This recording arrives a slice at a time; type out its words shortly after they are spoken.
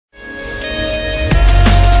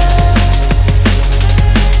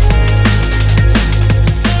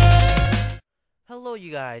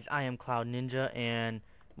guys, I am Cloud Ninja and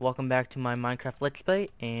welcome back to my Minecraft Let's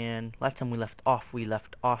Play. And last time we left off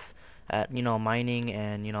at, mining,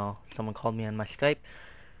 and, someone called me on my Skype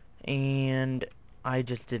and I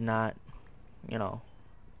just did not, you know,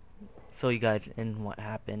 fill you guys in what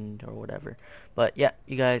happened or whatever. But yeah,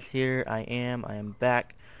 you guys, here I am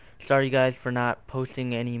back. Sorry you guys for not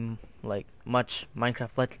posting any, much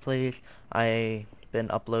Minecraft Let's Plays. I've been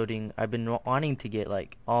wanting to get,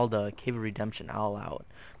 all the Cave of Redemption all out,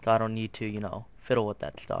 so I don't need to, fiddle with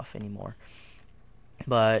that stuff anymore.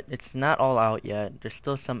 But it's not all out yet. There's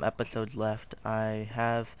still some episodes left. I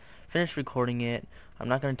have finished recording it. I'm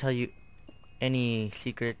not going to tell you any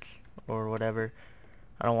secrets or whatever.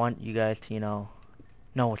 I don't want you guys to, know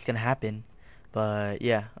what's going to happen. But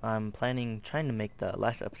yeah, I'm trying to make the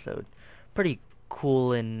last episode pretty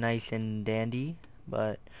cool and nice and dandy.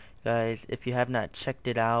 But guys, if you have not checked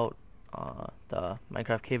it out, the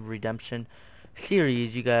Minecraft Cave of Redemption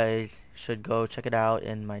series, you guys should go check it out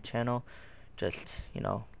in my channel. Just,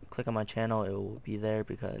 click on my channel, it will be there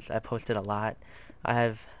because I posted a lot. I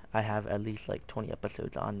have at least like 20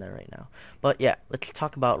 episodes on there right now. But yeah, let's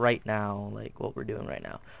talk about right now, what we're doing right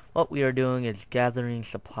now. What we are doing is gathering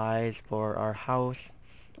supplies for our house.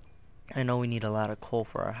 I know we need a lot of coal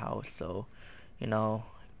for our house, so,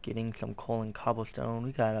 getting some coal and cobblestone.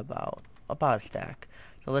 We got about a stack.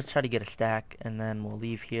 So let's try to get a stack, and then we'll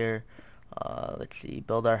leave here. Let's see,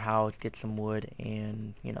 build our house, get some wood,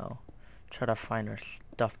 and, try to find our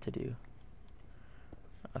stuff to do.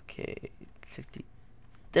 Okay, 60.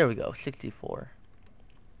 There we go, 64.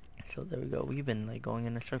 So there we go. We've been going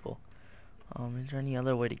in a circle. Is there any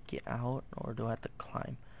other way to get out, or do I have to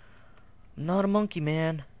climb? I'm not a monkey,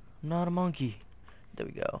 man. I'm not a monkey. There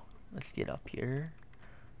we go. Let's get up here.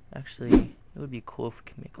 Actually, it would be cool if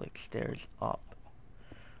we could make stairs up.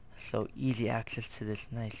 So easy access to this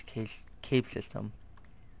nice cave system.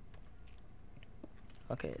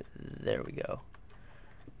 Okay, there we go.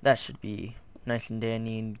 That should be nice and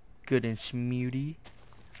dandy and good and schmooty.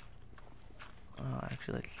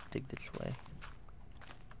 Actually, let's dig this way.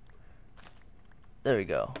 There we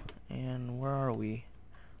go. And where are we?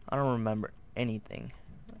 I don't remember anything.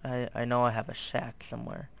 I know I have a shack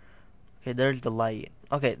somewhere. Okay, there's the light.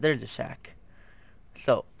 Okay, there's the shack.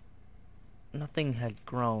 So, nothing has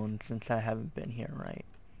grown since I haven't been here, right?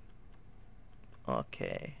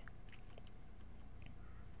 Okay.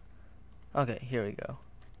 Okay, here we go.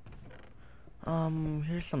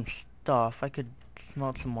 Here's some stuff. I could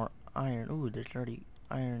smelt some more iron. Ooh, there's already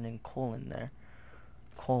iron and coal in there.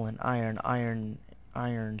 Coal and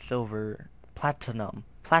iron, silver, platinum.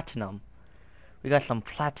 We got some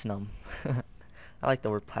platinum. I like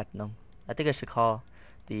the word platinum. I think I should call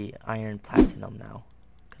the iron platinum now.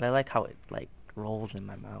 'Cause I like how it rolls in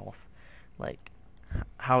my mouth.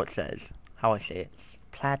 How it says, how I say it.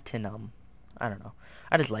 Platinum. I don't know.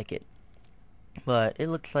 I just like it. But it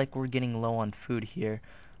looks like we're getting low on food here.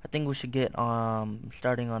 I think we should get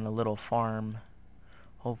starting on a little farm.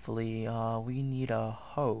 Hopefully, we need a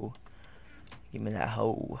hoe. Give me that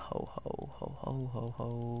hoe.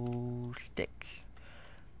 Sticks.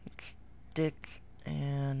 Sticks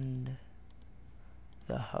and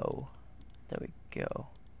the hoe. There we go.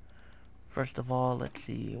 First of all, let's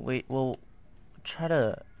see. Wait, we'll try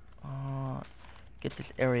to get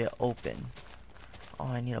this area open. Oh,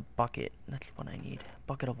 I need a bucket. That's what I need.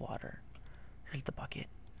 Bucket of water. Here's the bucket.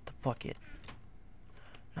 The bucket.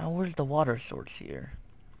 Now, where's the water source here?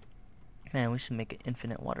 Man, we should make an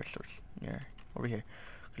infinite water source here. Over here.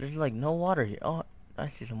 There's no water here. Oh, I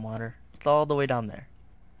see some water. It's all the way down there.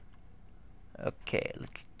 Okay,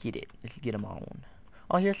 let's get it. Let's get them on.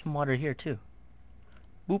 Oh, here's some water here too.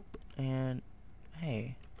 Boop. And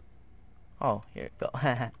hey. Oh, here we go.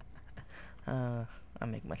 I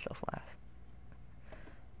make myself laugh.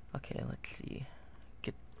 Okay, let's see.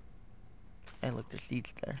 Hey, look, there's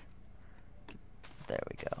seeds there. There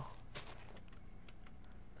we go.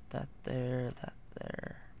 Put that there, that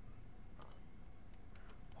there.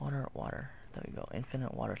 Water. There we go.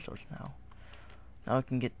 Infinite water source now. Now I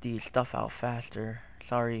can get the stuff out faster.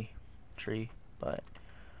 Sorry, tree, but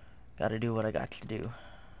gotta do what I got to do.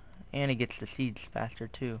 And it gets the seeds faster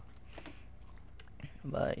too.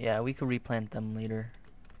 But yeah, we could replant them later.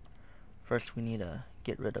 First we need to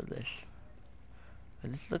get rid of this.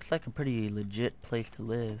 This looks like a pretty legit place to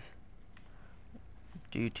live,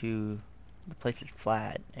 due to the place is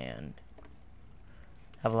flat and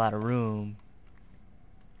have a lot of room.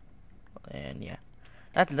 And yeah,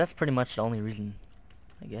 that's pretty much the only reason,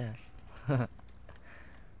 I guess.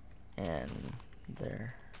 And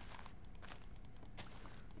there.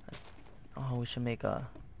 Oh, we should make a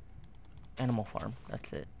animal farm.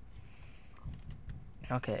 That's it.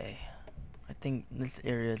 Okay, I think this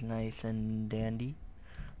area is nice and dandy.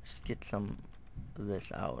 Just get some of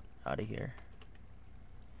this out of here.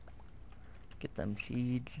 Get them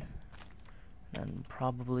seeds, and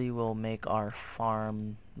probably we'll make our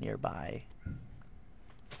farm nearby.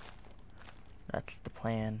 That's the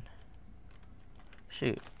plan.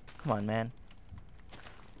 Shoot, come on, man.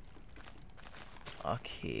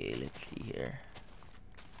 Okay, let's see here.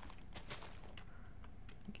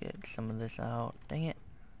 Get some of this out. Dang it.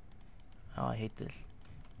 Oh, I hate this.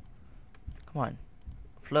 Come on.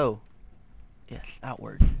 Flow. Yes,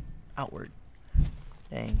 outward. Outward.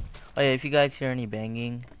 Dang. Oh yeah, if you guys hear any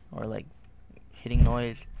banging or like hitting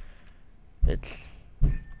noise, it's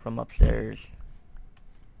from upstairs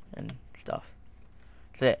and stuff.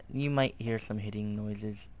 So yeah, you might hear some hitting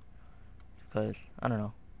noises because, I don't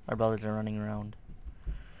know, our brothers are running around.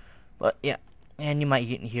 But yeah, and you might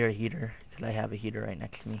hear a heater because I have a heater right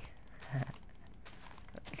next to me.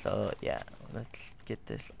 So yeah, let's get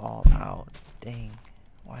this all out. Dang,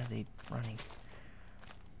 why are they running?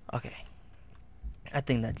 Okay, I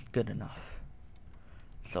think that's good enough.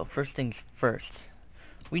 So first things first,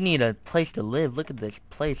 we need a place to live. Look at this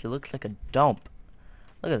place, it looks like a dump.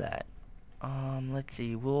 Look at that. Let's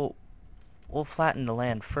see, we'll flatten the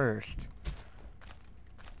land first.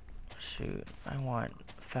 Shoot, I want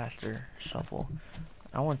faster shovel.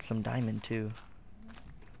 I want some diamond too.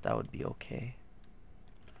 That would be okay.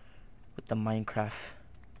 With the Minecraft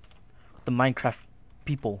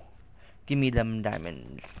people. Give me them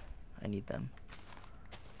diamonds. I need them.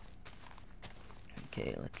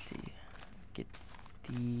 Okay, let's see. Get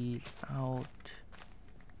these out.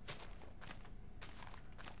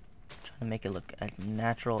 Trying to make it look as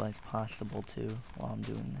natural as possible too while I'm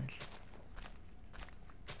doing this.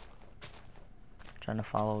 Trying to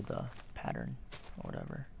follow the pattern or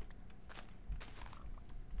whatever.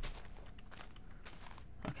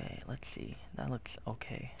 Okay, let's see. That looks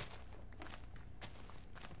okay.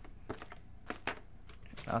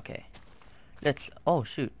 Okay. Let's... Oh,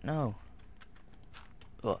 shoot. No.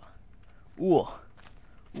 Ugh. Ooh.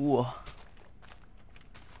 Ooh. Okay,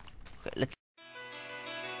 let's